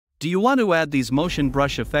Do you want to add these motion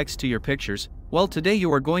brush effects to your pictures? Well, today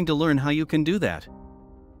you are going to learn how you can do that.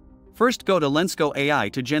 First, go to Lensco AI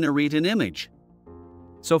to generate an image.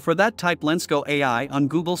 So for that, type Lensco AI on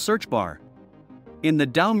Google search bar. In the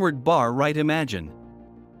downward bar, write Imagine.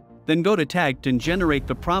 Then go to Tagged and generate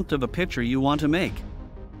the prompt of a picture you want to make.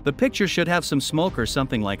 The picture should have some smoke or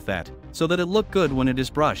something like that, so that it look good when it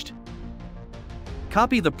is brushed.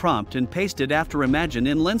 Copy the prompt and paste it after Imagine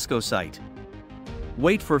in Lensco site.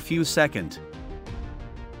 Wait for few seconds.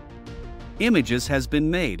 Images has been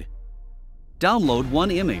made. Download one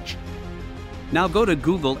image. Now go to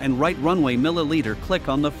Google and write Runway ML Add. Click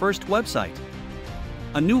on the first website.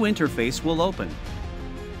 A new interface will open.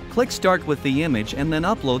 Click Start with the image and then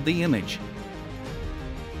upload the image.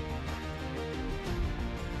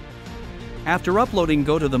 After uploading,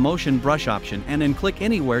 go to the motion brush option and then click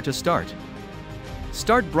anywhere to start.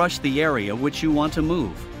 Start brush the area which you want to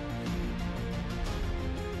move.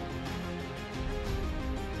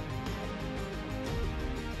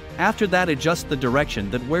 After that, adjust the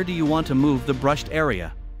direction that where do you want to move the brushed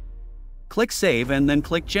area. Click Save and then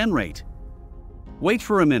click Generate. Wait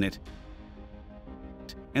for a minute.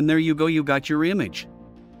 And there you go, you got your image.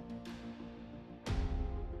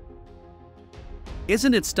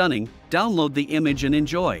 Isn't it stunning? Download the image and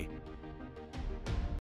enjoy.